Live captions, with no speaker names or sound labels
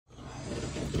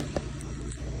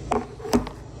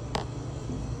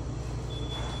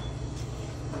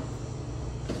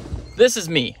This is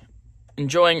me,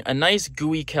 enjoying a nice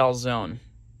gooey calzone.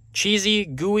 Cheesy,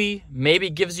 gooey, maybe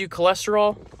gives you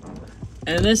cholesterol.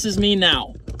 And this is me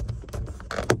now.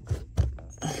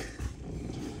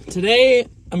 Today,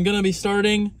 I'm gonna be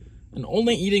starting and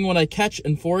only eating what I catch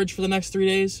and forage for the next 3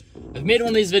 days. I've made one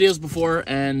of these videos before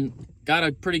and got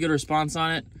a pretty good response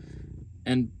on it.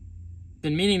 And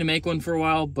been meaning to make one for a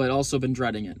while, but also been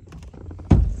dreading it.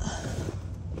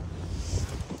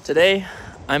 Today,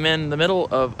 I'm in the middle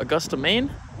of Augusta, Maine,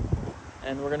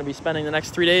 and we're gonna be spending the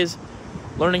next 3 days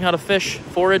learning how to fish,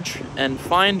 forage, and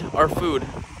find our food,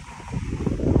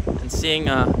 and seeing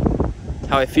how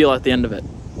I feel at the end of it.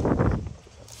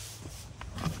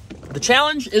 The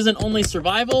challenge isn't only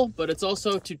survival, but it's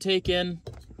also to take in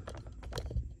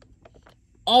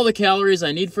all the calories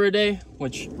I need for a day,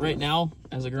 which right now,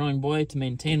 as a growing boy, to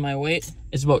maintain my weight,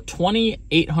 is about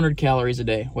 2,800 calories a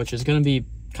day, which is gonna be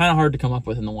kind of hard to come up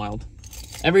with in the wild.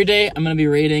 Every day, I'm gonna be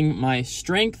rating my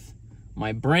strength,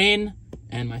 my brain,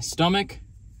 and my stomach,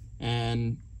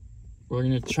 and we're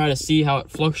gonna try to see how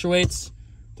it fluctuates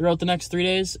throughout the next 3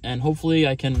 days, and hopefully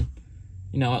I can,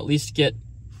 at least get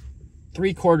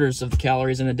 3/4 of the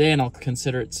calories in a day, and I'll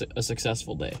consider it a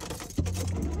successful day.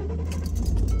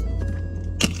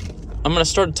 I'm gonna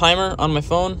start a timer on my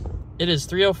phone. It is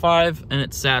 3:05 and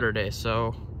it's Saturday,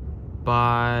 so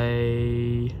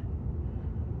by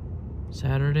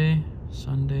Saturday,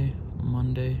 Sunday,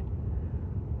 Monday,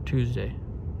 Tuesday.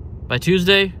 By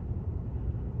Tuesday,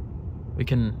 we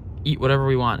can eat whatever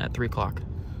we want at 3 o'clock.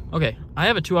 Okay, I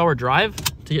have a 2-hour drive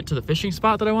to get to the fishing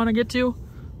spot that I want to get to,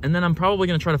 and then I'm probably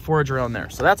gonna try to forage around there.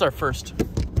 So that's our first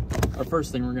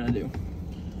thing we're gonna do.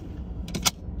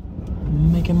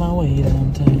 Making my way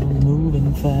downtown,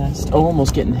 moving fast,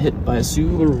 almost getting hit by a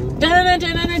Subaru. Dun, dun,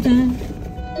 dun, dun, dun.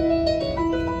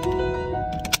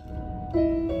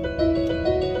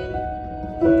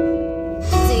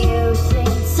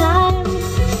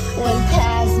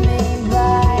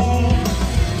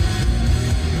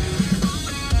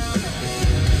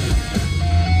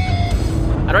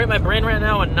 I'd rate my brain right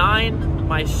now a 9,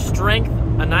 my strength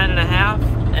a 9.5,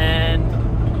 and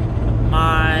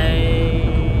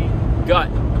my gut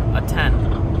a 10,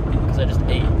 because I just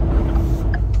ate.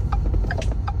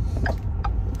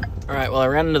 All right, well, I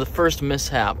ran into the first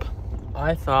mishap.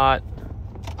 I thought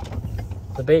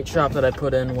the bait shop that I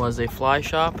put in was a fly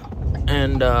shop,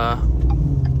 and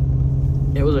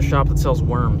it was a shop that sells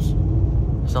worms,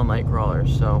 sell night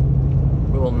crawlers, so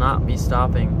we will not be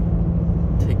stopping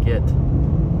to get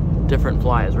different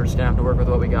flies. We're just gonna have to work with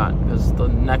what we got, because the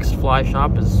next fly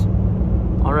shop is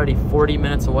already 40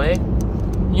 minutes away.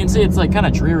 You can see it's like kind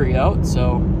of dreary out,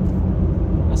 so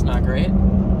that's not great.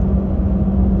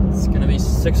 It's gonna be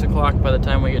 6 o'clock by the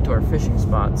time we get to our fishing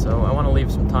spot, so I want to leave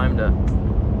some time to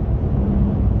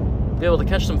be able to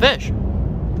catch some fish.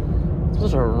 It's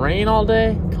supposed to rain all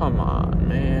day? Come on,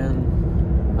 man.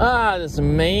 This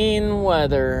Maine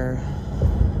weather.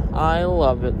 I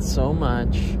love it so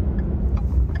much.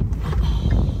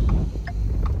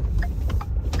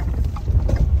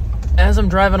 As I'm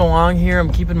driving along here,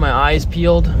 I'm keeping my eyes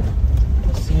peeled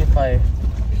to see if I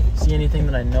see anything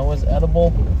that I know is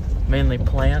edible, mainly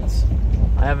plants.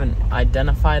 I haven't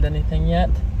identified anything yet,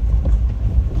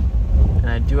 and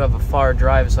I do have a far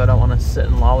drive, so I don't want to sit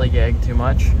and lollygag too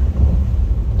much.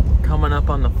 Coming up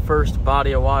on the first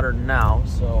body of water now,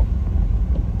 so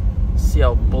see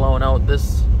how blown out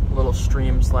this little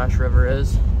stream/river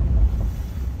is.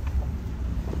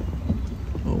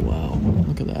 Oh wow,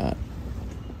 look at that.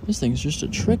 This thing's just a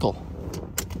trickle.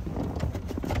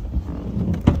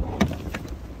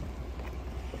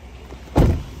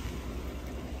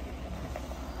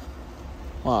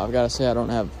 Wow, I've got to say I don't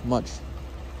have much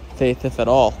faith, if at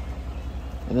all,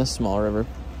 in this small river.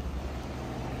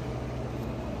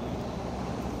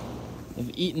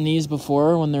 I've eaten these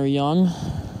before when they're young.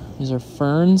 These are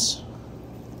ferns.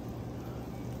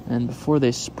 And before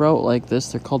they sprout like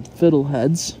this, they're called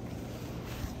fiddleheads.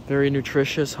 Very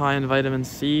nutritious, high in vitamin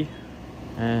C,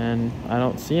 and I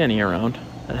don't see any around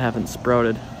that haven't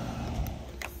sprouted.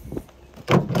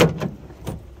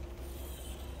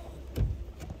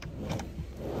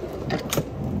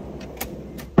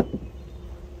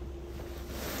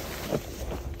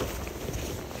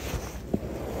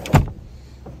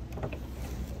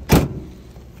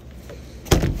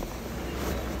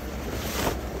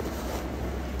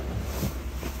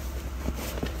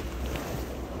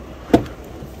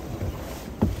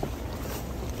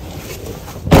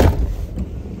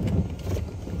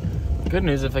 Good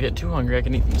news, if I get too hungry, I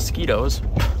can eat mosquitoes.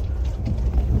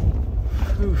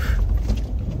 Whew.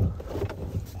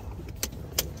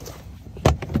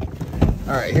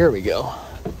 All right, here we go.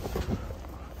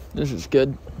 This is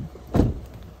good.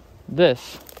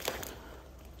 this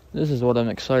is what I'm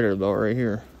excited about right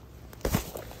here.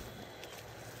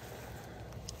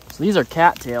 So these are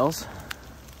cattails,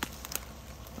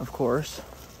 of course.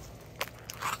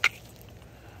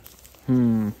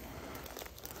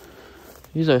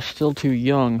 These are still too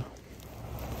young.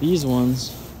 These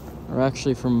ones are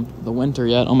actually from the winter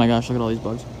yet. Oh my gosh, look at all these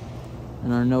bugs.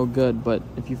 And are no good, but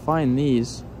if you find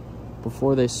these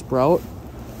before they sprout,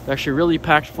 they're actually really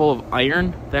packed full of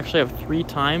iron. They actually have 3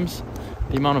 times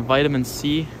the amount of vitamin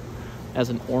C as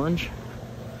an orange.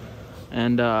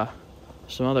 And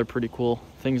some other pretty cool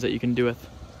things that you can do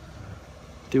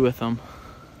with them.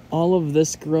 All of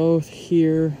this growth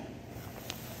here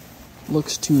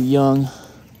looks too young.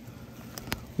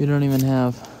 We don't even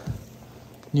have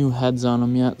new heads on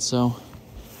them yet, so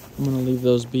I'm gonna leave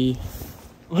those be.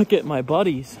 Look at my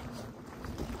buddies.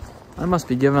 I must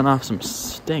be giving off some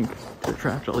stink to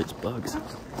attract all these bugs.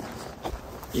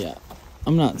 Yeah,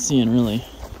 I'm not seeing really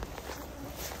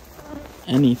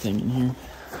anything in here.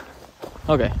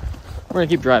 Okay, we're gonna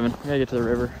keep driving. We gotta get to the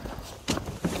river.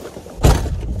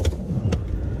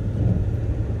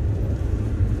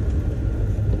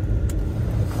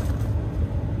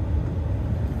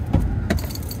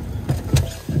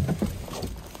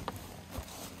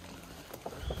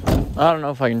 I don't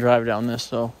know if I can drive down this,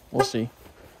 so we'll see.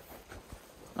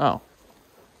 Oh,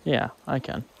 yeah, I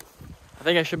can. I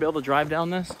think I should be able to drive down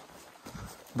this,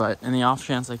 but in the off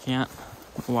chance I can't,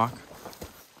 I'll walk.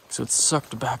 So it's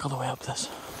sucked back all the way up this.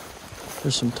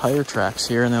 There's some tire tracks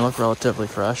here, and they look relatively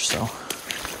fresh, so.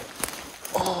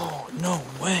 Oh, no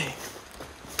way.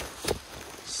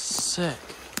 Sick.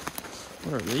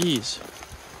 What are these?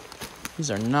 These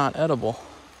are not edible.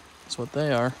 That's what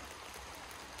they are.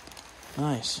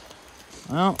 Nice.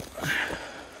 Well,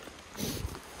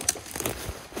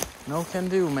 no can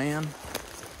do, man.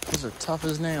 These are tough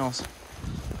as nails.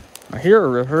 I hear a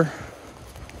river.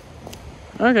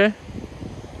 Okay.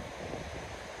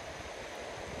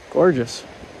 Gorgeous.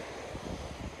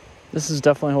 This is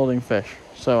definitely holding fish,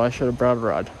 so I should have brought a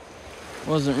rod.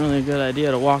 Wasn't really a good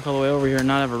idea to walk all the way over here and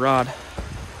not have a rod.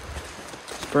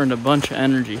 Just burned a bunch of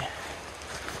energy.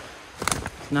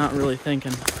 Not really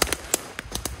thinking.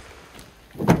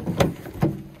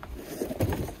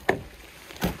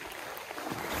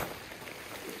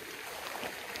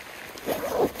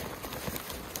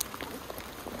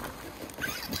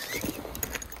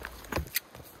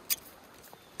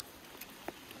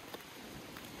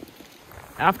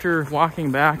 After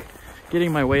walking back,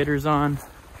 getting my waders on,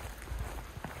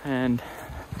 and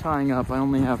tying up, I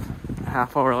only have a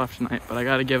half hour left tonight, but I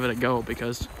gotta give it a go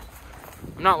because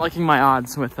I'm not liking my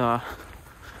odds with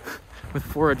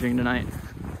foraging tonight.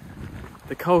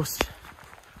 The coast,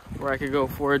 where I could go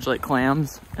forage like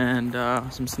clams and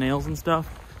some snails and stuff,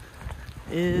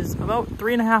 is about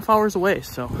 3.5 hours away,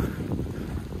 so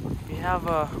we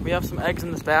have some eggs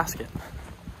in this basket.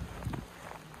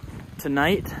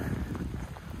 Tonight,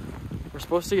 we're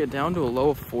supposed to get down to a low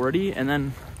of 40, and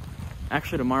then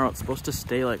actually tomorrow it's supposed to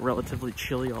stay like relatively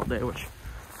chilly all day, which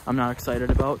I'm not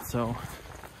excited about. So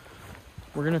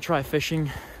we're gonna try fishing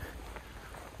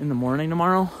in the morning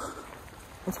tomorrow.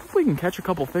 Let's hope we can catch a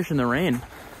couple fish in the rain,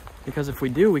 because if we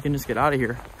do, we can just get out of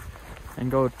here and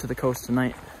go to the coast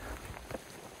tonight.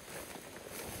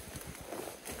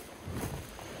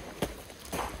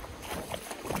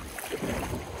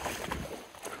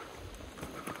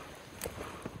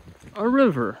 A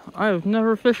river I have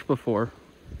never fished before.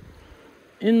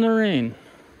 In the rain.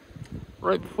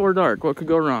 Right before dark. What could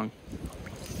go wrong?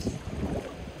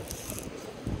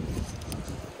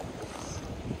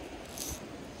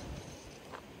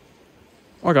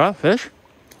 I got a fish.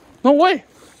 No way.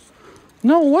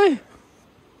 No way.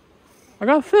 I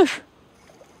got a fish.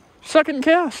 Second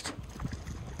cast.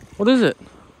 What is it?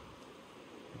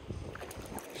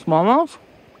 Smallmouth?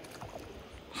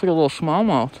 It's like a little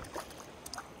smallmouth.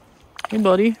 Hey,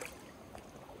 buddy.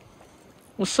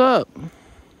 What's up?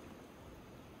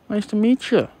 Nice to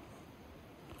meet you.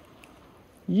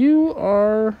 You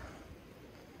are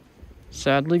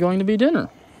sadly going to be dinner.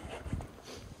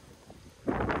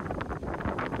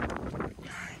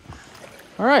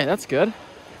 All right, that's good.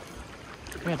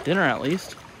 We got dinner at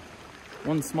least.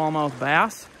 One smallmouth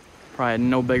bass, probably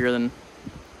no bigger than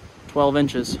 12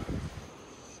 inches.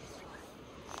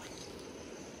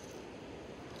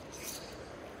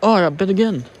 Oh, I got bit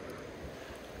again.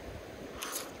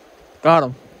 Got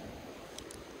him.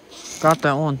 Got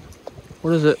that one.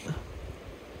 What is it?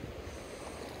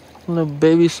 Little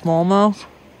baby smallmouth?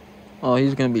 Oh,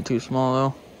 he's gonna be too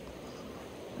small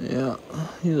though. Yeah,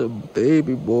 he's a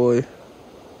baby boy.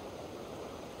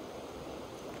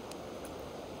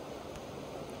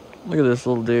 Look at this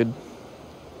little dude.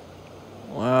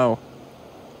 Wow.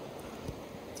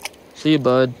 See you,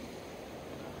 bud.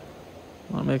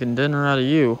 I'm making dinner out of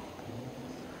you.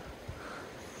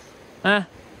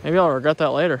 Maybe I'll regret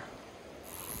that later.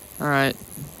 Alright,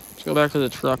 let's go back to the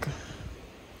truck.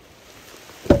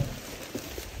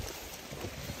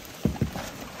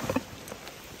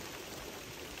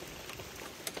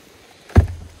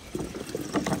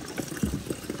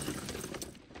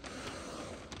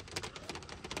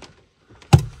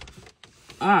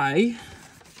 I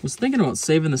was thinking about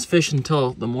saving this fish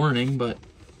until the morning, but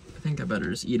I think I better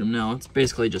just eat him now. It's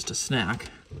basically just a snack.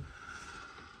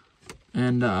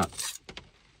 And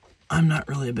I'm not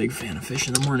really a big fan of fish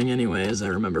in the morning anyway, as I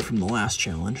remember from the last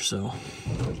challenge, so.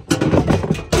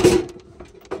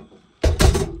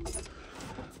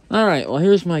 All right, well,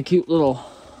 here's my cute little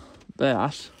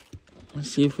bass.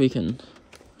 Let's see if we can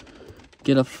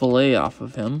get a fillet off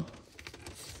of him.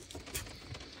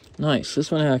 Nice,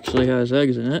 this one actually has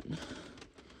eggs in it,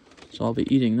 so I'll be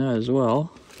eating that as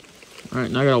well. All right,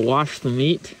 now I gotta wash the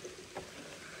meat.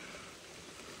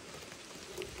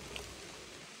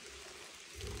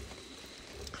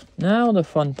 Now the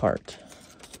fun part.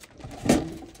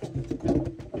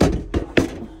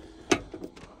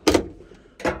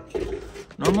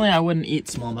 Normally I wouldn't eat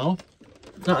smallmouth.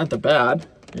 Not that they're bad,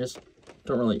 I just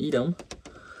don't really eat them.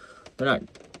 They're not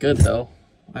good though,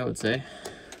 I would say.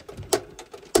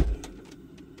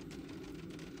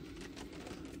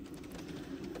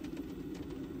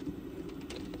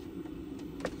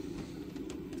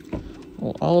 A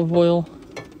little olive oil.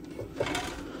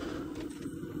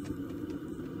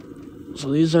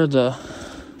 So these are the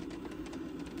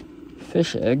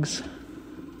fish eggs.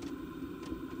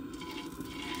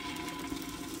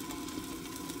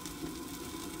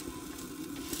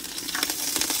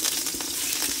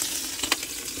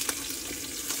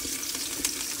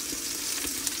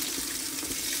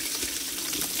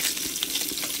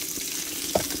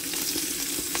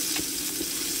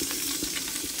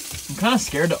 I'm kind of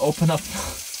scared to open up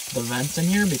the vents in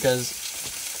here because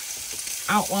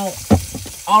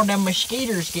all them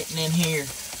mosquitoes getting in here.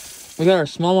 We got our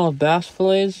smallmouth bass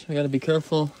fillets. We got to be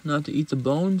careful not to eat the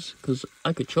bones because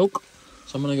I could choke.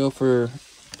 So I'm going to go for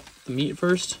the meat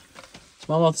first.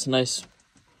 Smallmouth's a nice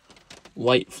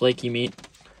white flaky meat.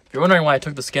 If you're wondering why I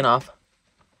took the skin off,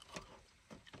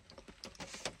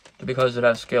 it's because it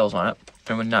has scales on it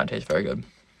and would not taste very good.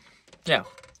 Yeah,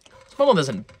 smallmouth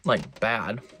isn't like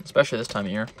bad, especially this time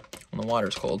of year when the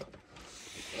water's cold.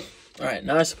 All right,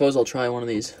 now I suppose I'll try one of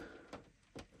these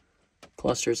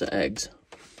clusters of eggs.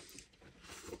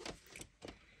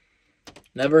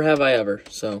 Never have I ever,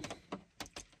 so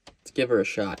let's give her a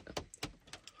shot.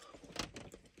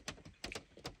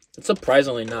 It's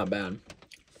surprisingly not bad.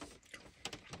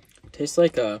 Tastes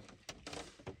like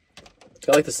it's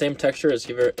got like the same texture as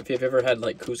if you've ever had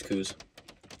like couscous.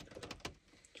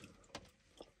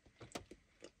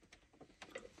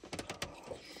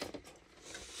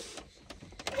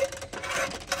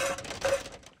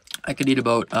 I could eat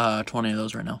about 20 of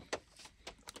those right now.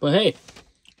 But hey,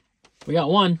 we got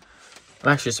one.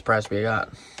 I'm actually surprised we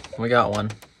got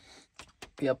one.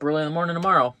 Be up early in the morning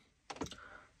tomorrow.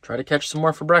 Try to catch some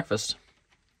more for breakfast.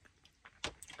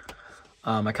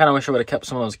 I kind of wish I would have kept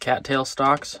some of those cattail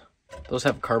stalks. Those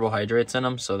have carbohydrates in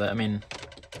them, so that, I mean,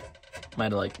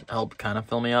 might have like helped kind of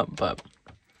fill me up, but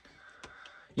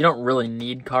you don't really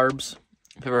need carbs.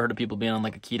 If you've ever heard of people being on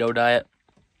like a keto diet,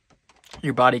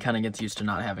 your body kind of gets used to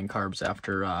not having carbs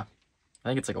after, I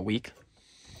think it's like a week.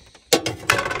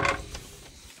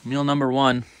 Meal number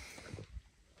 1.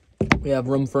 We have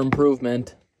room for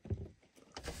improvement.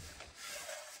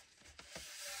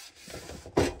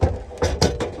 I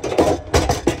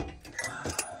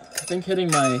think hitting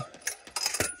my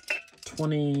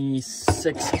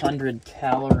 2,600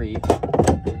 calorie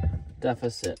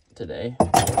deficit today.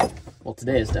 Well,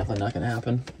 today is definitely not going to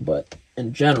happen, but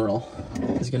in general,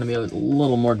 it's going to be a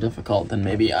little more difficult than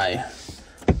maybe I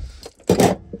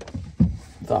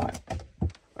thought.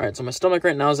 All right, so my stomach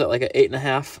right now is at like an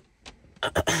 8.5.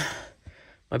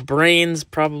 My brain's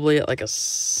probably at like a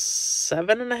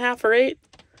 7.5 or 8.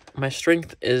 My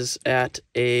strength is at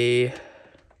a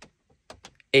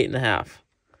 8.5.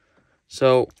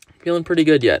 So feeling pretty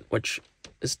good yet, which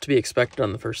is to be expected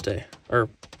on the first day or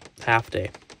half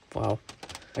day. Wow.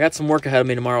 I got some work ahead of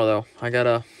me tomorrow though. I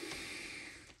gotta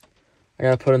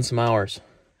put in some hours.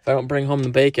 If I don't bring home the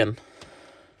bacon,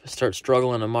 if I start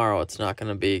struggling tomorrow, it's not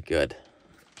gonna be good.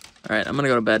 All right, I'm gonna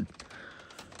go to bed.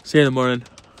 See you in the morning.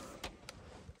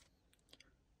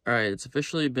 All right, it's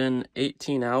officially been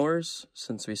 18 hours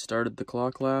since we started the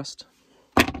clock last.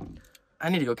 I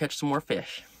need to go catch some more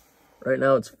fish. Right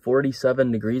now it's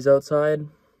 47 degrees outside.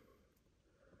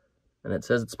 And it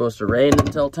says it's supposed to rain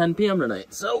until 10 p.m.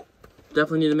 tonight. So,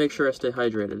 definitely need to make sure I stay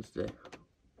hydrated today.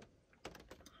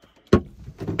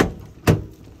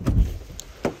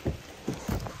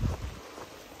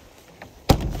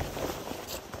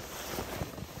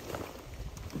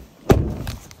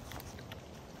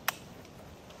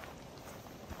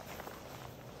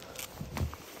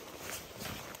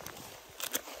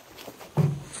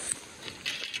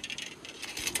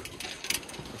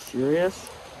 Serious?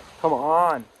 Come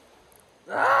on.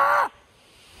 Ah!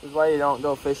 This is why you don't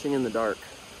go fishing in the dark.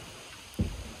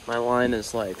 My line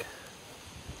is like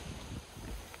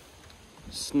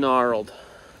snarled.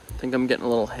 I think I'm getting a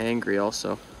little hangry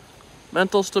also.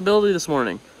 Mental stability this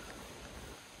morning.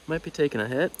 Might be taking a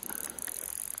hit.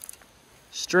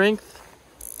 Strength.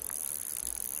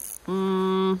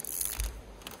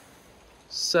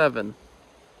 7.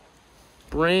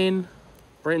 Brain's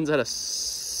at a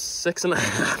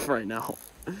 6.5 right now.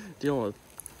 Dealing with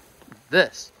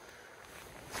this.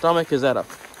 Stomach is at a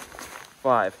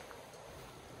 5.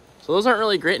 So those aren't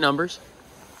really great numbers,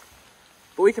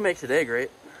 but we can make today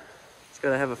great. Just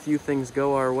gotta have a few things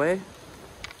go our way.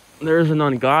 There's an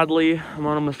ungodly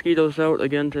amount of mosquitoes out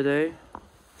again today.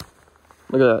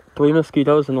 Look at that, 3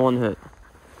 mosquitoes and 1 hit.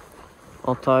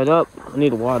 All tied up. I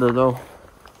need water though.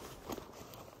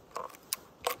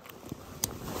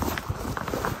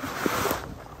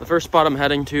 The first spot I'm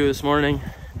heading to this morning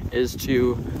is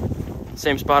to the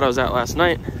same spot I was at last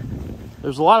night.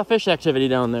 There's a lot of fish activity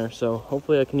down there, so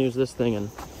hopefully I can use this thing and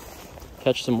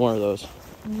catch some more of those.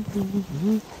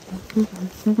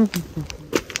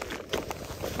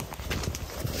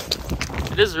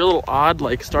 It is a little odd,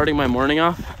 like starting my morning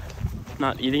off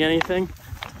not eating anything.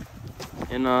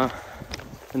 In the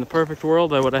perfect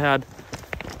world, I would have had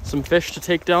some fish to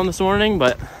take down this morning,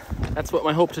 but that's what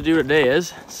my hope to do today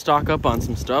is stock up on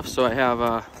some stuff so I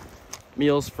have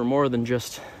meals for more than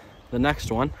just the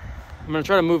next one. I'm gonna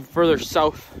try to move further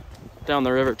south down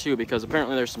the river too, because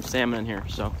apparently there's some salmon in here.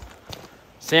 So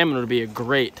salmon would be a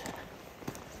great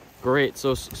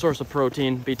source of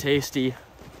protein, be tasty,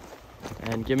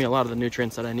 and give me a lot of the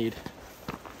nutrients that I need.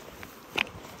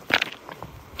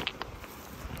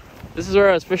 This is where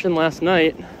I was fishing last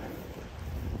night.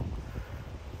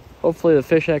 Hopefully the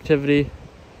fish activity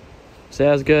is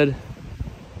as good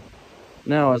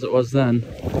now as it was then.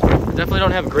 Definitely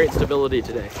don't have great stability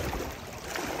today.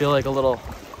 Feel like a little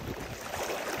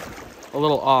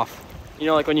off. You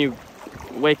know, like when you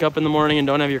wake up in the morning and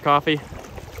don't have your coffee?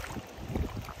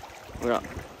 Yeah,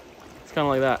 it's kind of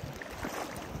like that.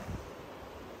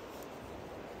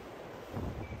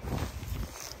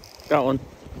 Got one.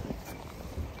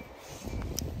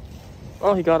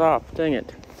 Oh, he got off. Dang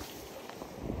it.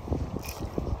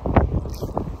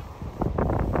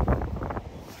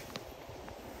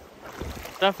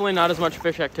 Definitely not as much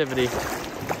fish activity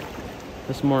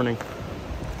this morning.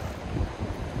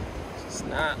 It's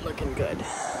not looking good.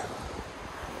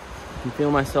 I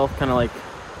feel myself kind of like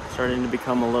starting to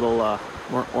become a little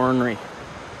more ornery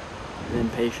and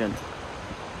impatient.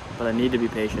 But I need to be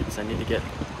patient, so I need to get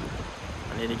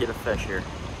a fish here.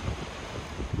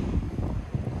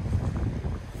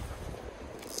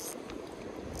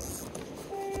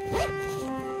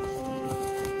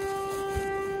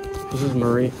 This is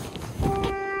Marie.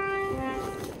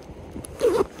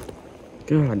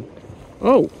 God.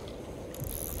 Oh.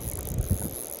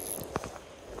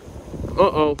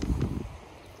 Uh-oh.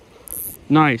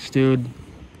 Nice, dude.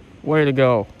 Way to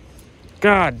go.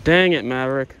 God dang it,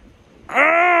 Mavrik.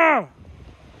 Ah!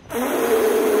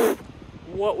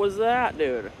 What was that,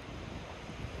 dude?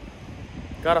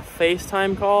 Got a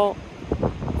FaceTime call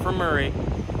from Murray,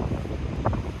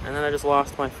 and then I just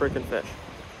lost my freaking fish.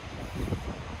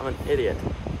 I'm an idiot.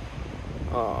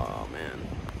 Oh, man.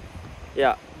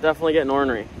 Yeah, definitely getting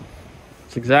ornery.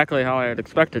 It's exactly how I would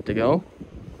expect it to go.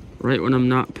 Right when I'm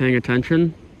not paying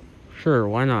attention. Sure,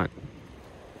 why not?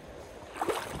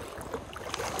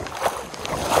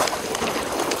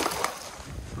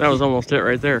 That was almost it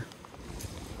right there.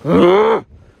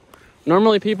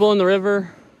 Normally people in the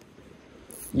river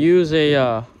use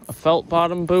a felt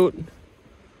bottom boot,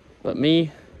 but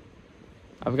me,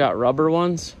 I've got rubber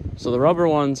ones. So the rubber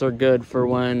ones are good for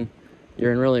when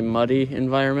you're in really muddy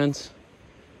environments,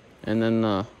 and then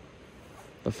the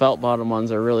felt bottom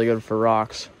ones are really good for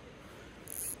rocks.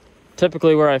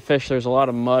 Typically where I fish, there's a lot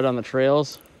of mud on the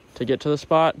trails to get to the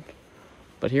spot,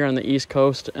 but here on the East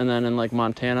Coast and then in like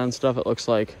Montana and stuff, it looks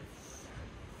like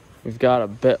we've got a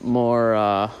bit more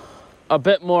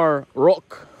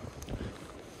rock.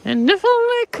 And if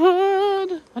only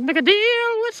could, I'd make a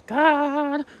deal with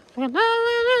God.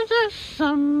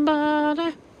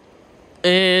 Somebody.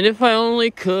 And if I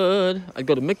only could, I'd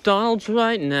go to McDonald's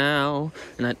right now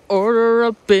and I'd order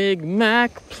a Big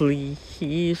Mac,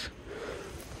 please.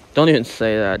 Don't even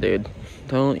say that, dude.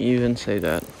 Don't even say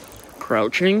that.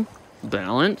 Crouching,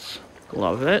 balance,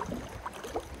 love it.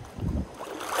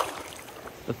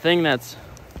 The thing that's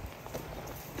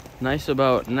nice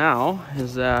about now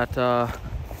is that,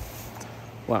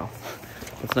 wow,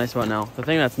 what's nice about now? The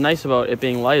thing that's nice about it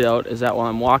being light out is that while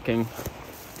I'm walking,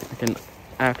 I can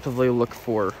actively look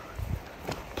for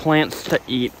plants to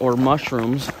eat or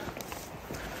mushrooms,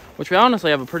 which we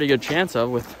honestly have a pretty good chance of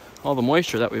with all the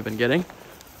moisture that we've been getting.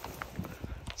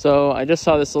 So I just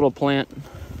saw this little plant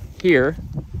here.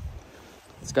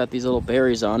 It's got these little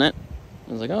berries on it.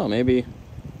 I was like, oh, maybe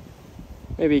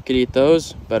you could eat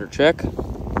those. Better check.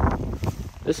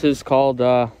 This is called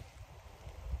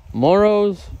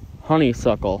Morrow's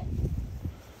honeysuckle.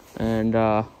 And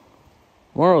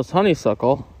Morrow's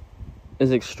honeysuckle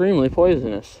is extremely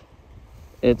poisonous.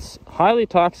 It's highly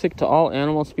toxic to all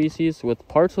animal species, with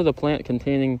parts of the plant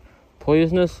containing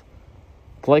poisonous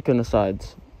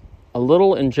glycinosides. A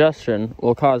little ingestion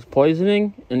will cause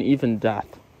poisoning and even death.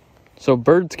 So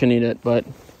birds can eat it, but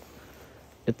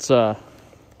it's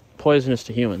poisonous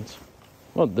to humans.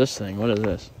 What is this thing? What is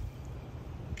this?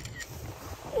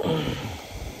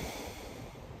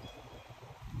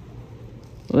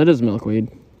 Well, it is milkweed.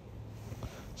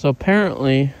 So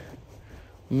apparently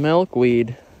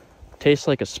milkweed tastes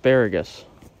like asparagus,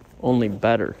 only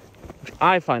better, which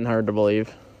I find hard to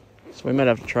believe. So we might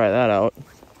have to try that out.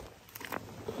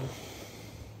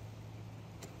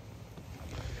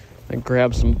 I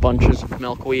grab some bunches of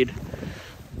milkweed.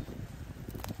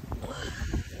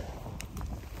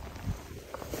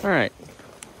 All right,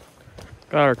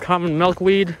 got our common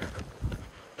milkweed.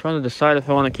 Trying to decide if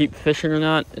I want to keep fishing or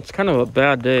not. It's kind of a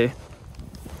bad day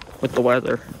with the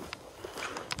weather.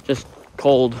 Just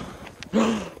cold.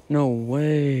 No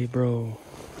way, bro.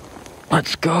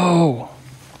 Let's go.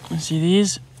 You see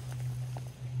these?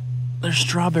 There's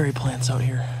strawberry plants out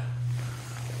here.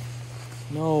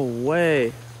 No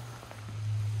way.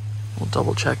 We'll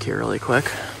double check here really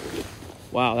quick.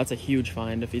 Wow, that's a huge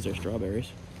find if these are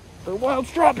strawberries. They're wild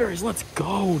strawberries. Let's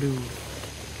go, dude.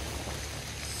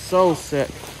 So sick.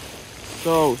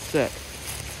 So sick.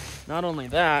 Not only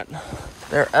that,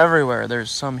 they're everywhere.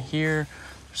 There's some here,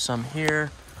 there's some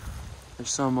here, there's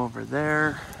some over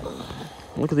there.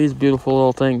 Look at these beautiful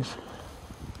little things.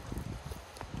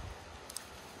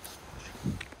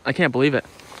 I can't believe it.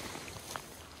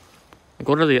 Like,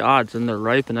 what are the odds? And they're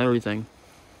ripe and everything.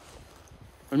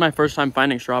 It was my first time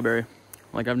finding strawberry.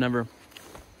 Like, I don't know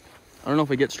if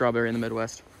we get strawberry in the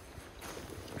Midwest.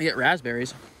 We get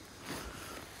raspberries.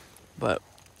 But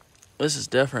this is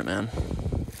different, man.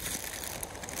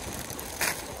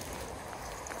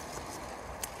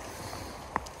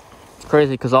 It's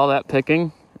crazy because all that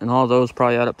picking and all those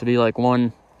probably add up to be like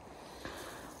one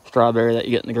strawberry that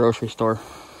you get in the grocery store.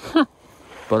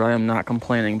 But I am not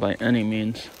complaining by any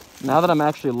means. Now that I'm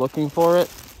actually looking for it,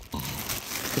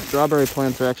 the strawberry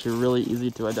plants are actually really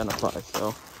easy to identify.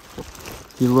 So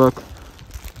if you look,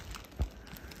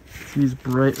 these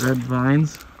bright red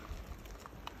vines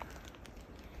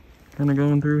kind of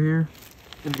going through here.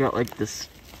 They've got like this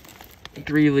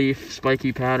 3-leaf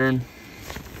spiky pattern.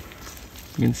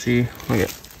 You can see, look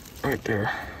at right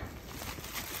there.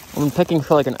 I've been picking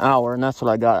for like an hour and that's what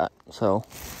I got. So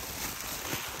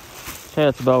say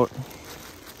it's about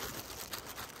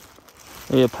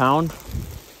maybe a pound.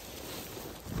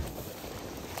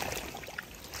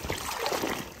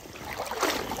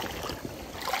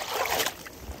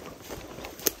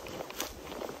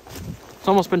 It's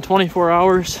almost been 24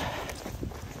 hours.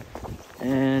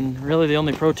 And really the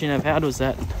only protein I've had was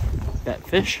that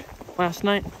fish last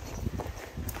night.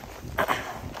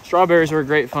 Strawberries were a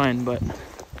great find, but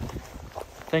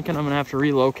thinking I'm gonna have to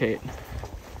relocate.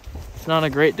 It's not a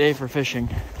great day for fishing.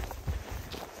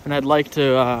 And I'd like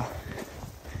to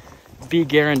be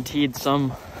guaranteed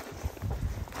some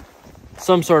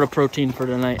sort of protein for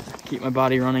tonight. Keep my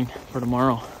body running for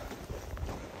tomorrow.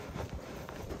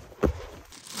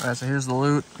 All right, so here's the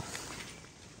loot.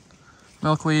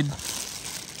 Milkweed.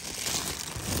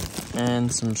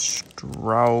 And some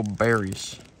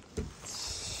strawberries.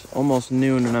 It's almost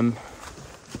noon and I'm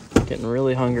getting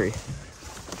really hungry.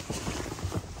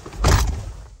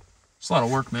 It's a lot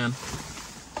of work, man.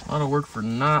 A lot of work for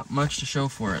not much to show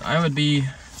for it. I would be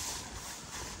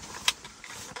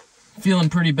feeling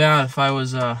pretty bad if I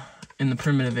was in the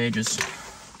primitive ages.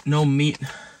 No meat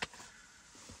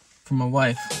for my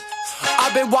wife.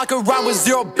 I've been walking around with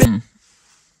zero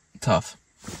Tough.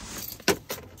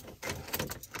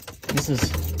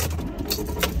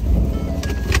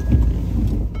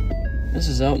 This This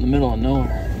is out in the middle of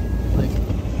nowhere. Like,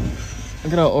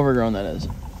 look at how overgrown that is.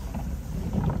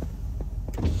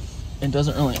 It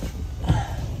doesn't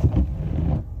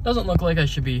look like I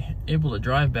should be able to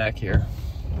drive back here.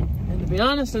 And to be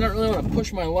honest, I don't really want to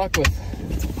push my luck with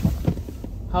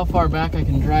how far back I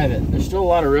can drive it. There's still a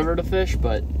lot of river to fish,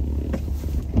 but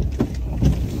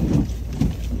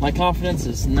my confidence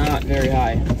is not very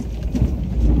high.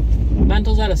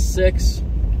 Mental's at a 6,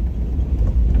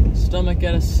 stomach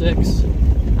at a 6,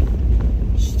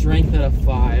 strength at a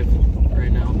 5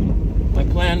 right now. My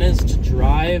plan is to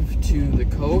drive to the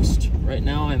coast. Right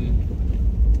now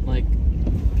I'm like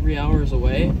 3 hours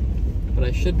away, but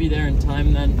I should be there in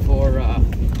time then for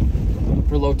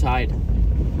low tide.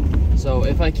 So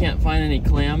if I can't find any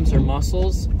clams or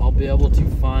mussels, I'll be able to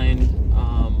find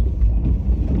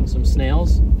some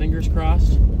snails, fingers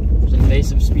crossed. There's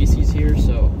invasive species here,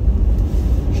 so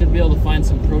should be able to find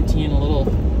some protein a little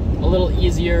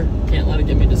easier. Can't let it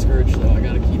get me discouraged though. I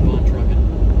gotta keep on trucking.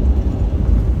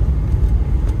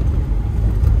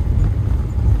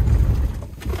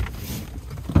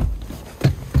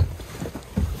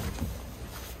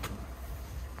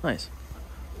 Nice.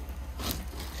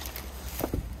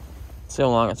 See how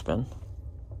long it's been.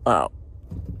 Wow.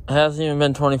 It hasn't even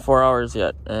been 24 hours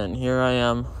yet, and here I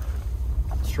am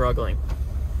struggling.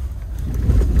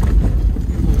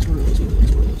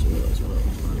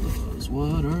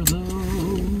 What are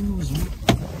those?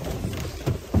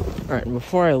 Alright,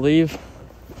 before I leave,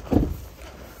 I'm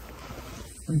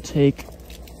gonna take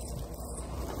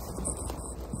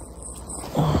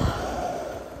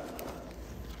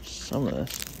some of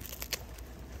this.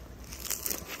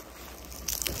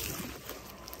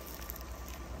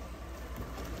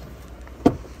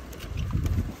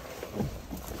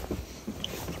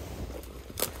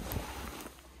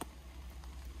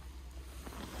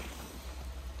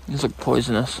 These look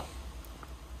poisonous.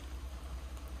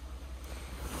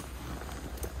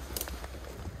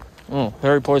 Oh,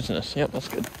 very poisonous. Yep, that's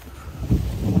good.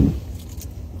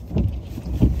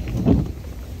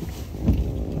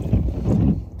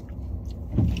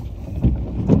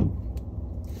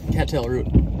 Cattail root.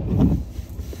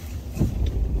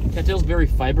 Cattail's very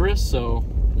fibrous, so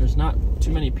there's not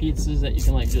too many pieces that you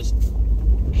can like just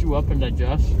chew up and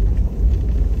digest.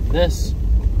 This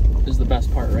is the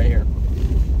best part right here.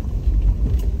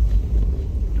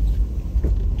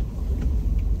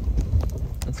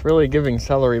 It's really giving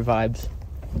celery vibes.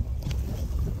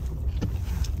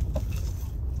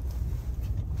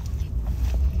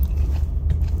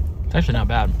 It's actually not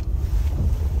bad.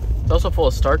 It's also full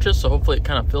of starches, so hopefully it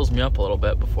kind of fills me up a little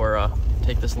bit before I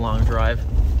take this long drive.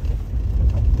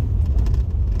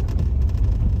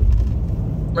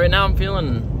 Right now I'm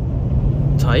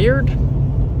feeling tired,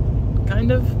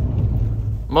 kind of.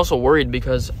 I'm also worried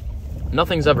because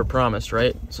nothing's ever promised,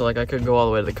 right? So like I could go all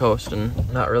the way to the coast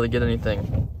and not really get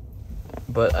anything.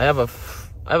 But I have a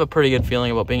pretty good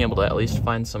feeling about being able to at least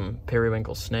find some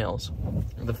periwinkle snails.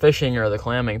 The fishing or the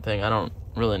clamming thing I don't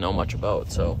really know much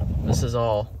about, so this is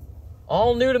all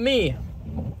new to me.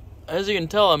 As you can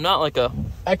tell, I'm not like a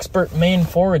expert Maine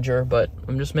forager, but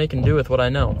I'm just making do with what I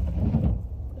know.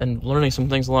 And learning some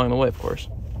things along the way, of course.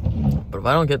 But if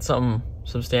I don't get something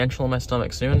substantial in my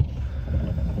stomach soon,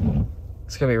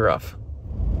 it's gonna be rough.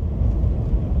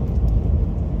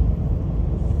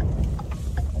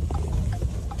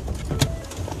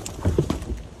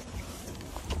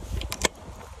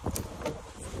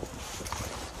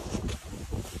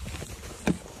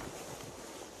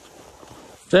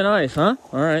 Thin ice, huh?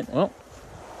 All right, well.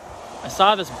 I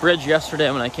saw this bridge yesterday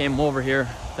when I came over here.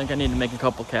 I think I need to make a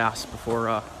couple casts before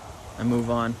I move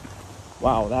on.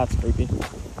 Wow, that's creepy.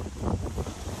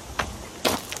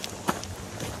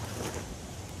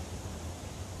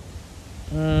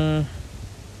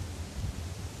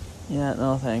 Yeah,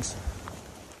 no thanks.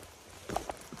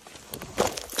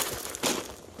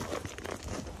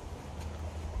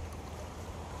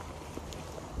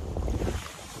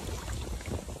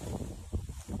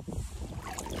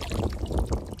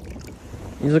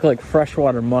 These look like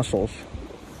freshwater mussels.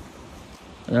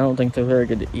 And I don't think they're very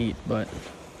good to eat, but...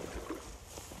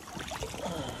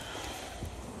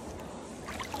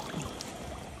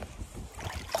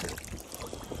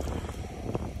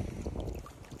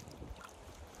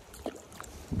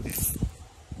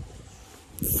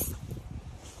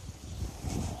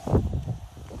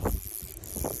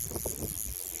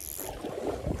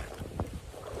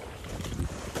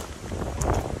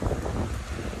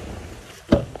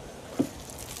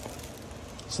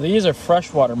 So these are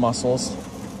freshwater mussels.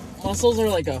 Mussels are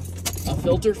like a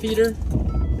filter feeder.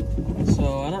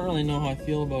 So I don't really know how I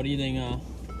feel about eating a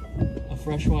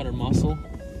freshwater mussel,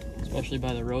 especially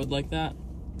by the road like that.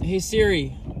 Hey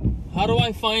Siri, how do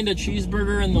I find a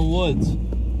cheeseburger in the woods?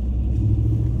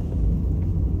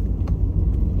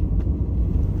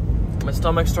 My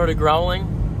stomach started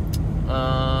growling.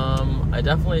 I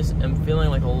definitely am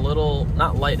feeling like a little,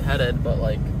 not lightheaded, but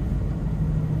like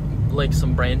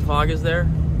some brain fog is there.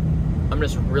 I'm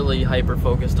just really hyper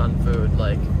focused on food.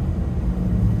 Like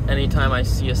anytime I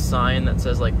see a sign that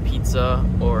says like pizza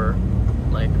or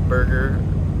like burger,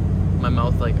 my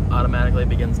mouth like automatically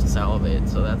begins to salivate.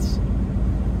 So that's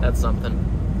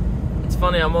something. It's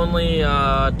funny, I'm only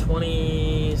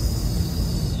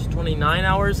 29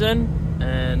 hours in,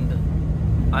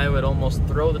 and I would almost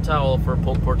throw the towel for a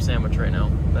pulled pork sandwich right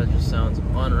now. That just sounds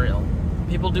unreal.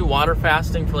 People do water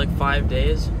fasting for like 5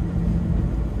 days.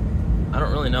 I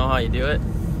don't really know how you do it.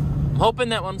 I'm hoping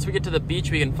that once we get to the beach,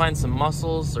 we can find some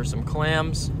mussels or some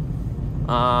clams.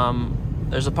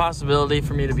 There's a possibility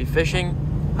for me to be fishing.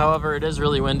 However, it is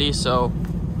really windy, so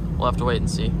we'll have to wait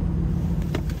and see.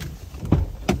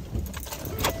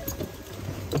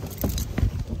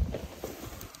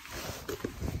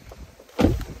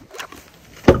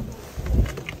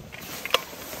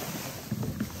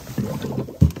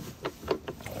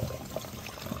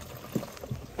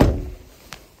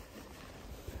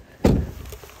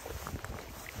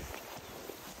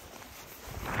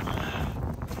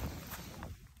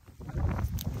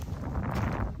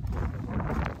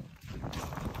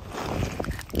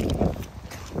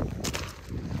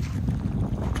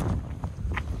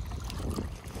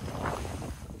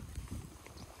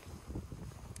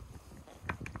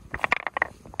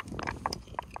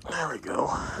 There we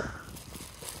go.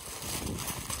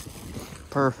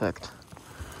 Perfect.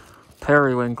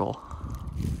 Periwinkle.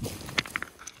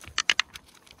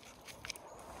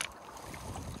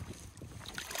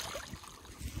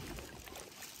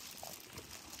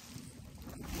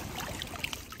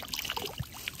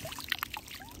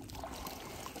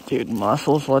 Dude,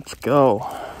 mussels, let's go.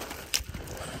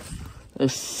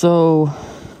 There's so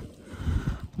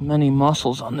many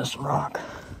mussels on this rock.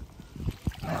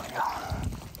 There we go.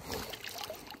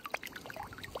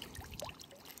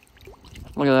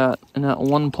 Look at that. In that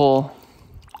one pull,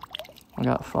 I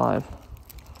got 5.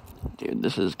 Dude,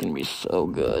 this is gonna be so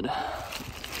good.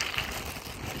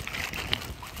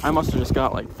 I must have just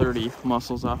got like 30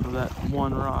 mussels off of that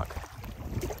one rock.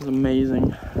 It was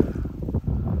amazing.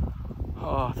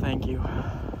 Oh, thank you.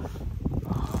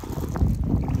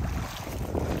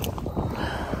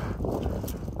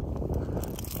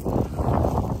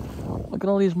 Look at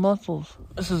all these mussels.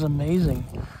 This is amazing.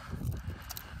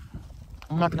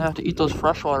 I'm not gonna have to eat those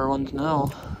freshwater ones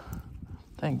now.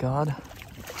 Thank God.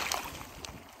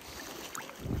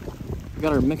 We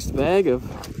got our mixed bag of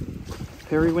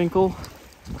periwinkle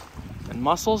and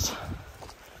mussels.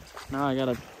 Now I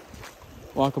gotta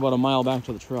walk about a mile back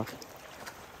to the truck.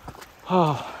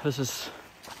 Oh, this is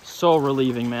so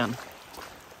relieving, man.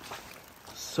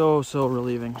 So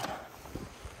relieving.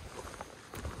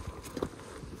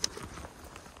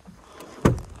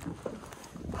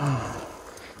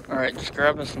 All right, just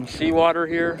grabbing some seawater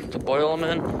here to boil them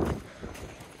in.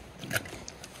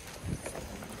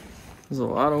 This is a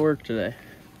lot of work today.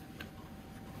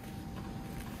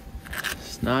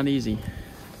 It's not easy.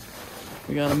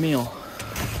 We got a meal.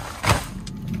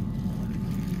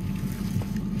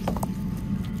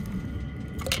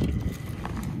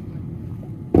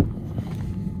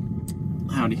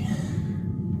 Howdy.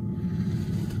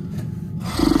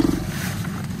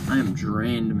 I am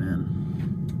drained, man.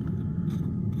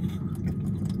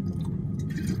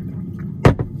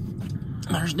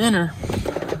 There's dinner.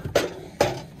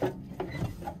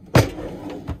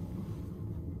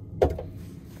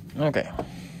 Okay.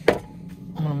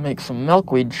 I'm gonna make some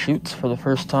milkweed shoots for the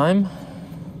first time.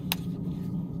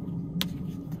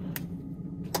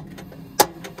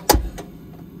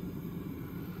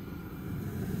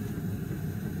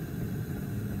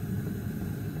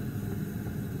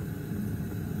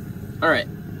 Alright,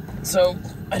 so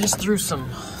I just threw a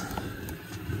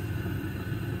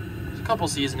couple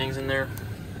seasonings in there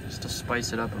just to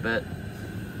spice it up a bit.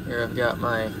 Here I've got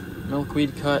my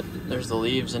milkweed cut, there's the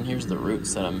leaves, and here's the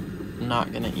roots that I'm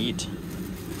not gonna eat.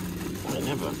 I'm gonna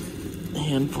have a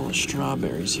handful of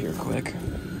strawberries here quick.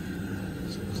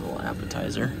 So there's a little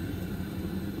appetizer.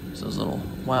 So those little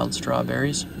wild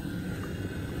strawberries.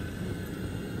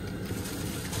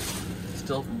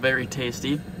 Still very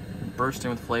tasty, bursting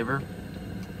with flavor.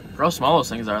 For how small those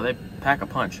things are, they pack a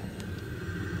punch.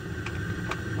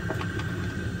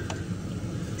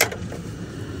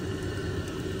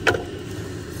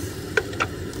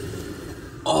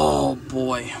 Oh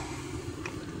boy,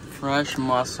 fresh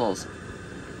mussels.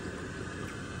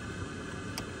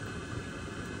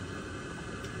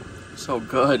 So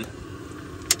good.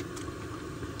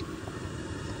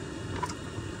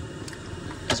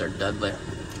 These are deadly.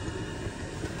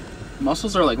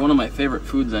 Mussels are like one of my favorite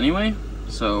foods anyway,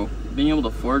 so being able to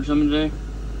forage them today,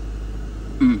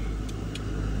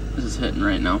 this is hitting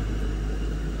right now.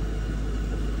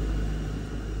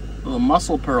 A little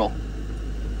mussel pearl.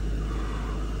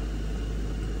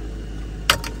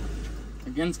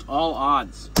 Against all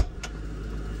odds.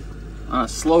 On a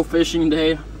slow fishing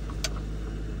day,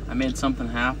 I made something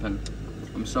happen.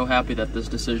 I'm so happy that this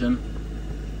decision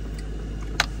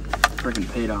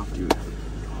freaking paid off, dude.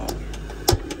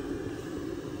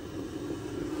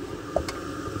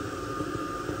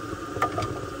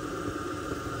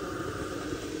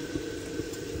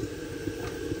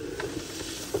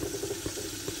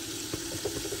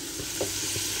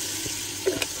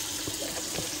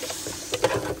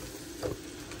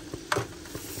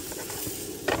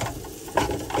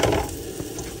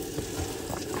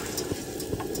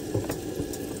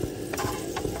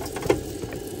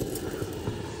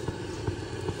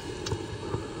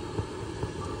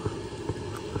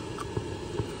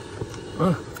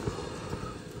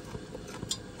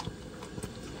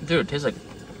 Dude, it tastes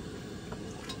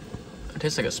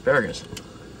like asparagus.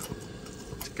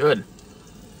 It's good.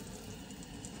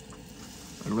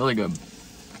 Really good.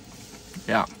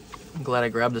 Yeah, I'm glad I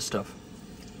grabbed this stuff.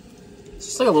 It's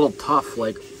just like a little tough,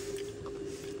 like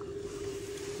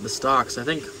the stalks. I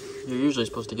think you're usually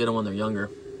supposed to get them when they're younger.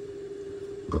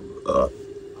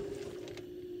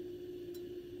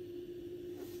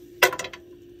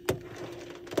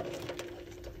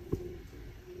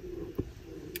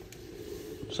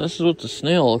 So this is what the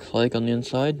snail looks like on the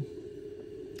inside.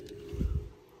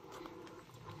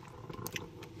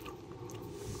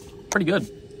 Pretty good.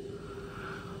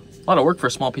 A lot of work for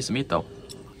a small piece of meat, though.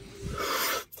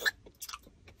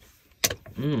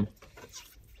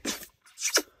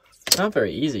 Not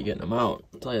very easy getting them out,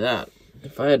 I'll tell you that.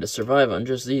 If I had to survive on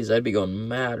just these, I'd be going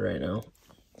mad right now.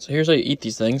 So here's how you eat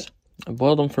these things. I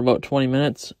boiled them for about 20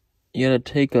 minutes. You gotta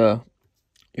take you're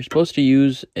supposed to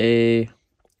use a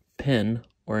pin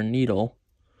or a needle,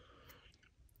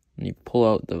 and you pull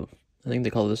out I think they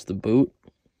call this the boot,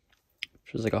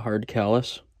 which is like a hard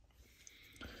callus.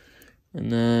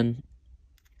 And then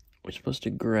we're supposed to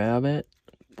grab it,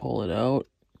 pull it out.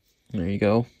 There you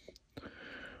go.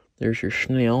 There's your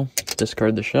snail.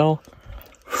 Discard the shell.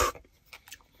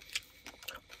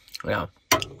 Yeah.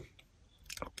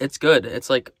 It's good. It's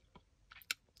like,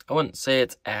 I wouldn't say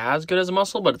it's as good as a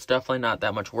mussel, but it's definitely not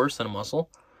that much worse than a mussel.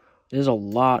 It is a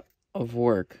lot of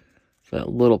work for that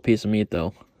little piece of meat,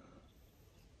 though.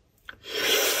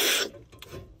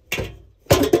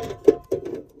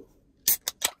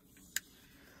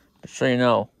 Just so you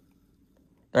know,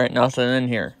 there ain't nothing in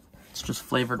here. It's just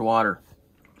flavored water.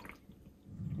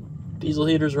 Diesel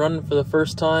heater's running for the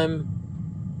first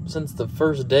time since the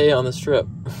first day on this trip,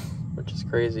 which is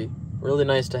crazy. Really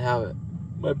nice to have it.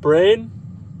 My brain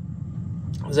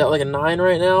is at like a 9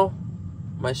 right now.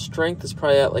 My strength is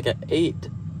probably at like an 8.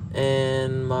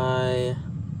 And my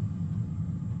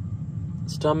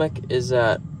stomach is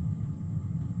at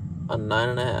a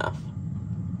 9.5.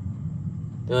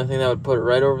 The only thing that would put it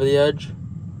right over the edge,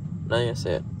 not gonna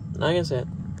say it. Not gonna say it.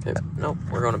 Okay, nope,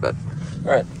 we're going to bed.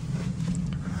 All right.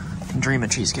 Dream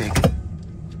of cheesecake. Good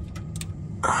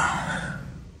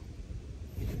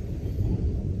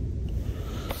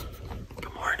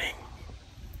morning.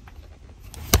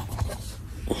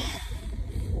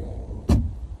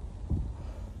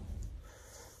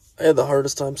 I had the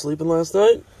hardest time sleeping last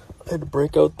night. I had to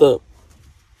break out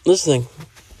this thing.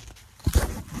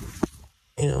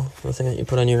 You know, the thing that you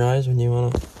put on your eyes when you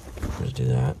want to just do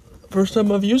that. First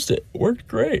time I've used it. Worked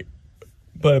great.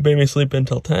 But it made me sleep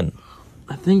until 10.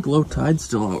 I think low tide's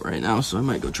still out right now, so I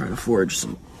might go try to forage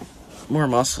some more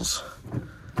mussels.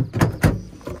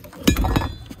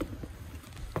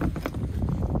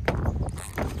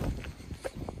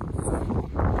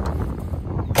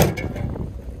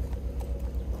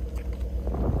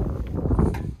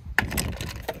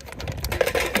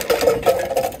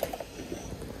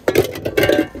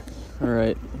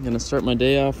 Alright, I'm gonna start my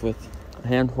day off with a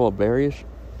handful of berries.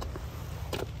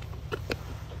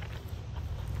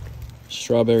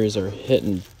 Strawberries are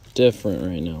hitting different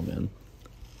right now, man.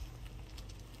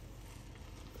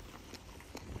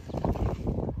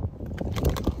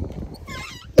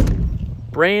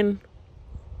 Brain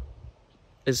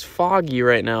is foggy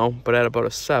right now, but at about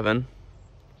a 7.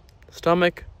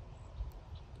 Stomach,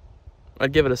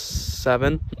 I'd give it a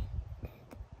 7.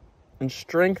 And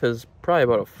strength is probably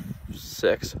about a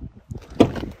 6.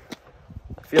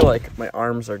 I feel like my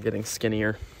arms are getting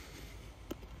skinnier.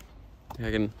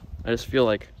 I just feel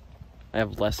like I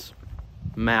have less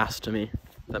mass to me,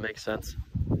 if that makes sense.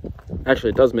 Actually,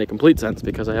 it does make complete sense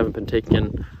because I haven't been taking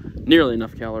in nearly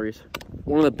enough calories.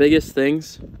 One of the biggest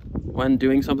things when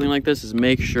doing something like this is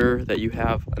make sure that you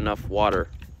have enough water.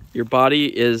 Your body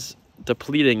is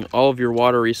depleting all of your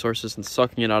water resources and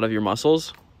sucking it out of your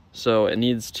muscles, so it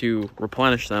needs to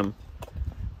replenish them.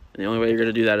 And the only way you're going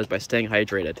to do that is by staying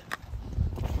hydrated.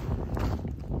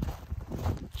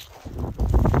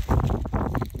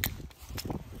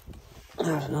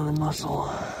 There's another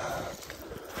muscle.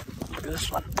 Look at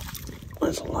this one.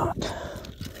 There's a lot.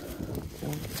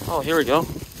 Oh, here we go.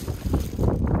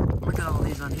 Look at all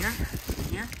these on here. In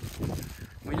here.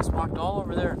 We just walked all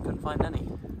over there and couldn't find any.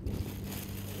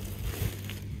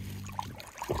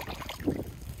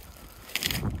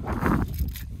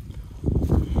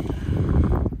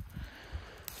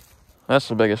 That's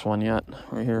the biggest one yet,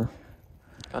 right here.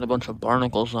 Got a bunch of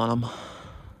barnacles on them.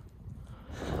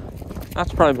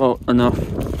 That's probably about enough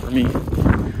for me.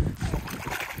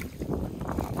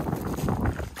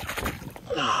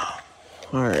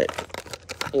 All right,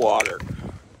 water.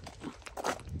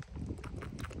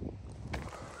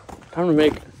 Time to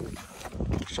make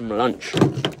some lunch.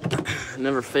 It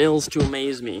never fails to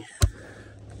amaze me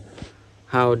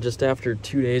how just after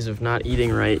 2 days of not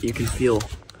eating right, you can feel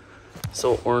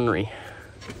so ornery.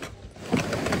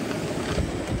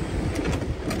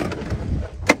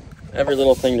 Every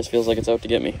little thing just feels like it's out to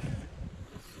get me.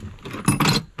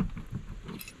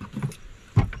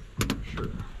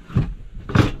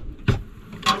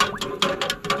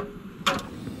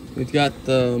 We've got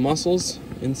the mussels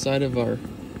inside of our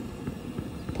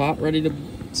pot ready to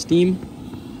steam.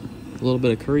 A little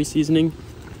bit of curry seasoning.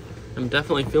 I'm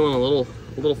definitely feeling a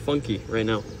little funky right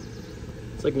now.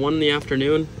 It's like 1 in the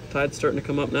afternoon. Tide's starting to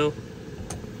come up now,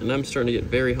 and I'm starting to get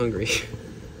very hungry.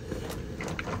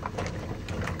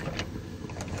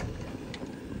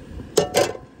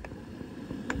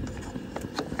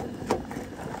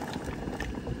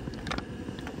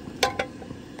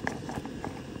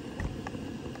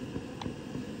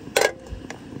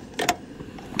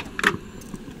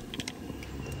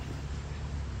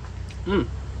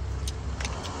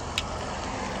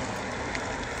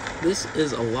 This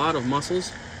is a lot of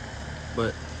mussels,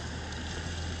 but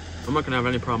I'm not gonna have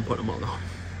any problem putting them all down.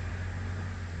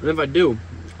 And if I do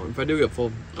get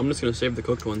full, I'm just gonna save the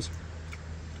cooked ones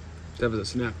to have as a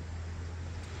snack.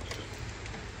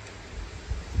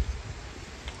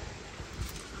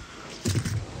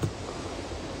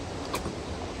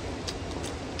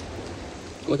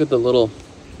 Look at the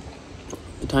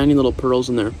tiny little pearls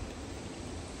in there.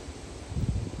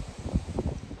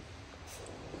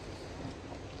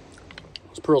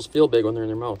 Pearls feel big when they're in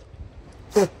their mouth.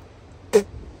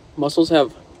 Mussels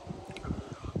have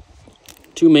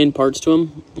 2 main parts to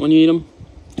them when you eat them.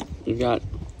 You've got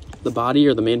the body,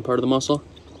 or the main part of the mussel,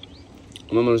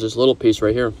 and then there's this little piece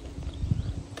right here.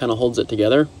 Kind of holds it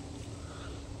together.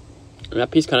 And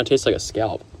that piece kind of tastes like a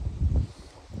scalp.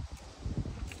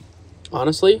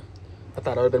 Honestly, I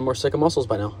thought I would have been more sick of mussels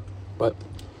by now, but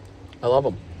I love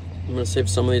them. I'm gonna save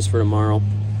some of these for tomorrow.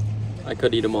 I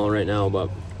could eat them all right now, but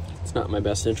it's not in my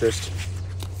best interest.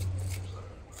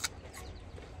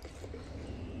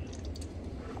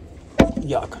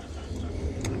 Yuck.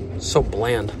 So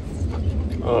bland.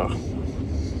 Ugh.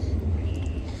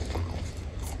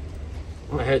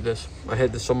 I hate this. I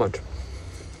hate this so much.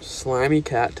 Slimy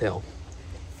cattail.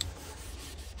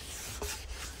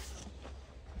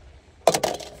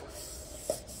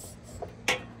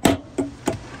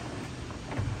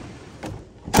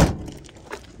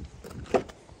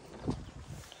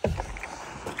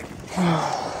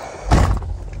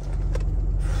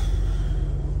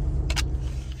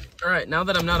 Alright, now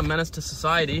that I'm not a menace to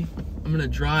society, I'm gonna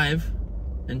drive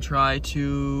and try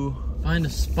to find a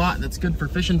spot that's good for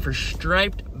fishing for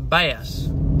striped bass.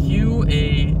 Cue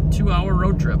a 2-hour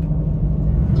road trip.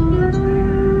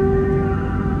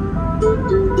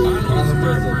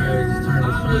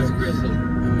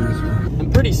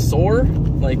 I'm pretty sore,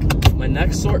 like my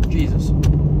neck's sore, Jesus.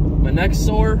 My neck's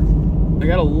sore, I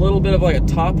got a little bit of like a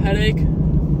top headache,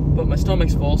 but my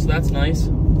stomach's full, so that's nice.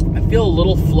 I feel a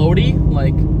little floaty,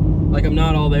 like I'm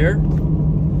not all there.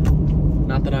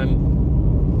 Not that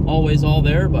I'm always all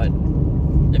there, but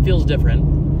it feels different.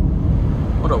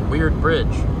 What a weird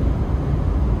bridge.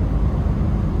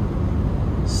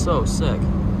 So sick.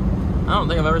 I don't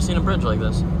think I've ever seen a bridge like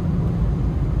this.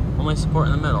 Only support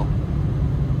in the middle.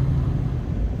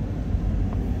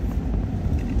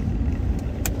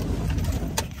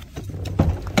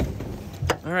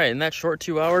 All right, in that short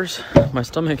 2 hours, my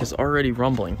stomach is already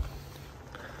rumbling.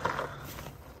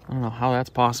 I don't know how that's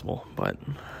possible, but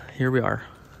here we are.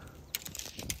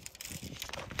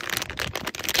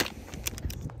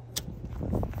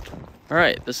 All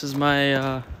right, this is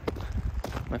my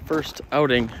my first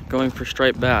outing going for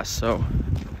striped bass. So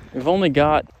we've only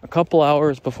got a couple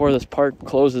hours before this park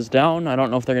closes down. I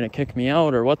don't know if they're gonna kick me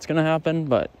out or what's gonna happen,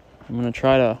 but I'm gonna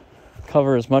try to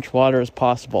cover as much water as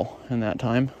possible in that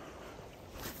time.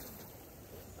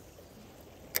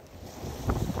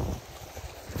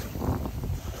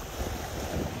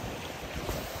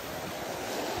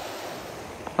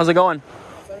 How's it going?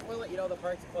 So I just want to let you know the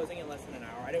park's closing in less than an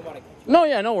hour. I didn't want to catch you. No,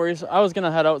 yeah, no worries. I was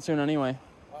gonna head out soon anyway.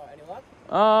 Oh, any luck?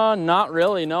 Not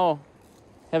really, no.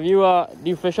 Have you, do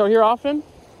you fish out here often?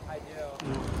 I do.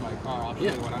 My car, I'll show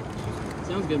Yeah. you what I'm using.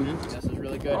 Sounds good, man. This is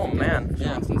really good. Oh, man.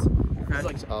 Yeah. It's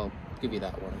like, I'll give you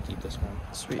that one and keep this one.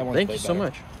 Sweet. That one's Thank way you so better.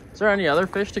 much. Is there any other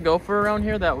fish to go for around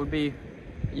here that would be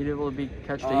you'd able to be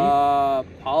catch to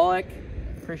Pollock.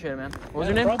 eat? Appreciate it, man. What was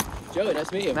your name? No problem. Joey, nice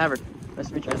to meet you. Mavrik. Nice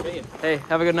to meet you. Nice to meet you. Hey,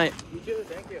 have a good night. You too,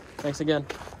 thank you. Thanks again.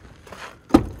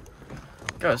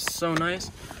 That was so nice.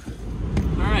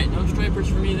 All right, no stripers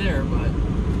for me there, but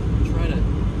I'll try to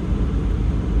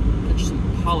catch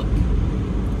some pollock.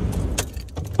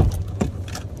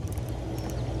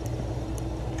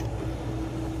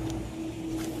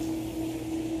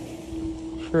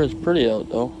 Sure is pretty out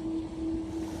though.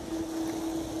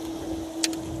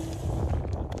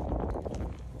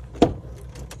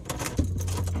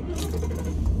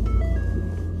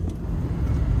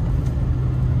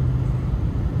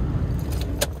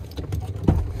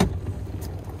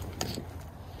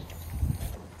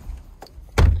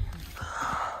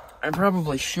 I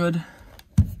probably should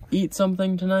eat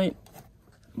something tonight,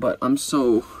 but I'm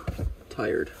so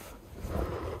tired.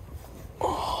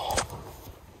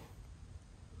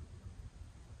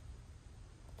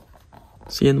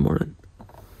 See you in the morning.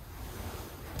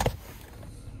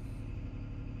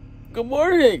 Good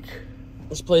morning.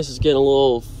 This place is getting a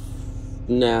little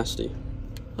nasty.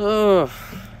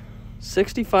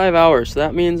 65 hours. So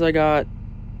that means I got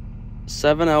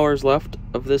 7 hours left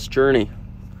of this journey.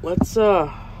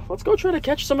 Let's go try to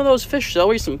catch some of those fish, shall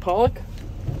we? Some pollock.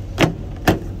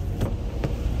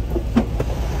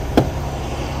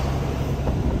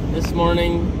 This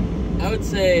morning, I would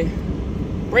say,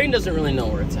 brain doesn't really know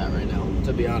where it's at right now,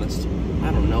 to be honest.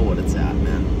 I don't know what it's at,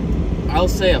 man. I'll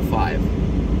say a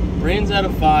 5. Brain's at a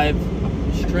 5.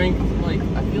 Strength, like,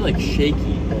 I feel like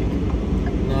shaky, like,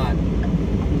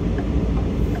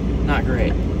 not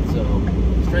great. So,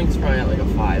 strength's probably at like a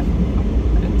 5.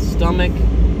 And stomach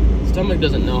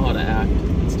doesn't know how to act.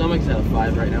 And stomach's at a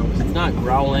 5 right now because it's not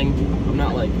growling. I'm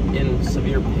not like in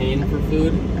severe pain for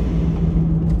food.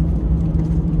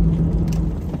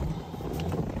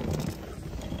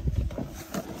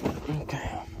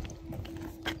 Okay.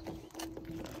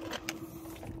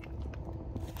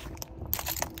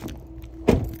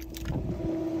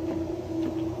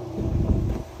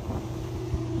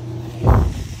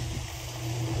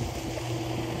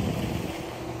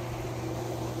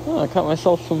 Oh, I cut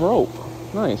myself some rope.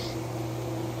 Nice.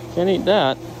 Can't eat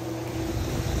that.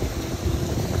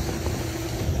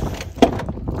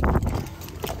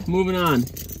 Moving on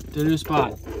to a new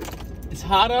spot. It's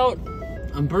hot out.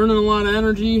 I'm burning a lot of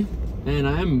energy, and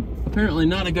I'm apparently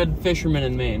not a good fisherman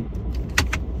in Maine.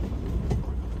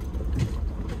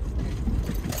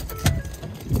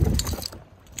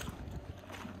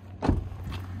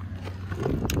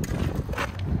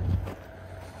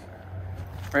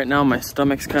 Right now my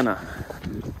stomach's kind of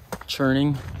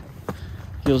churning.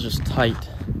 Feels just tight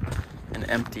and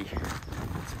empty.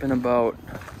 It's been about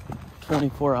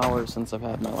 24 hours since I've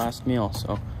had my last meal,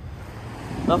 so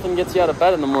nothing gets you out of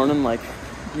bed in the morning like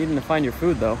needing to find your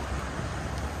food though.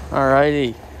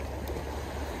 Alrighty,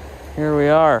 here we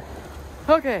are.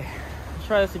 Okay, let's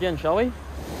try this again, shall we?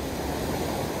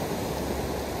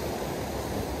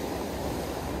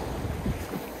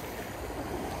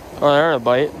 Oh, there, a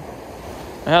bite.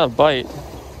 I had a bite.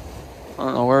 I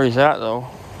don't know where he's at though.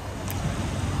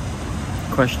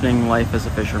 Questioning life as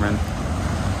a fisherman.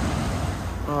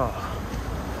 Oh.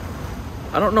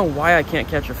 I don't know why I can't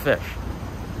catch a fish.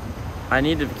 I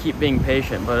need to keep being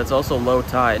patient, but it's also low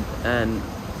tide and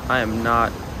I'm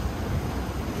not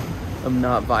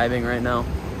vibing right now.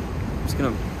 I'm just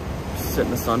gonna sit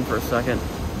in the sun for a second.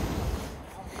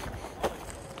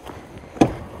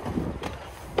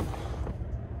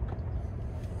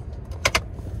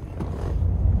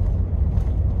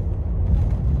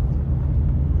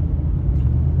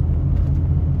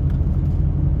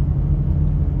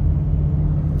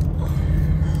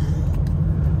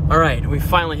 All right, we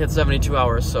finally hit 72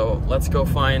 hours, so let's go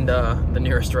find the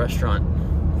nearest restaurant.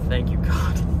 Thank you,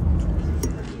 God.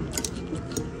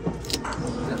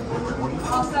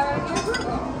 I'll start right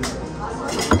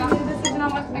here. Got me a decision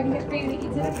on what I can get for you to eat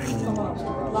today?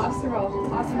 Lobster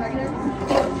roll. Awesome regular.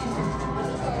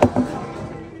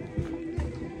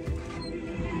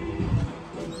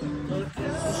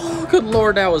 Oh, good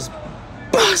Lord, that was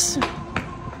busting.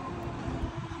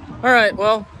 All right,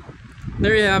 well,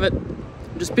 there you have it.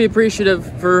 Just be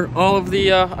appreciative for all of the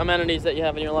amenities that you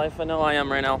have in your life. I know I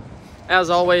am right now. As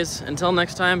always, until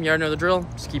next time, you already know the drill.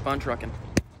 Just keep on trucking.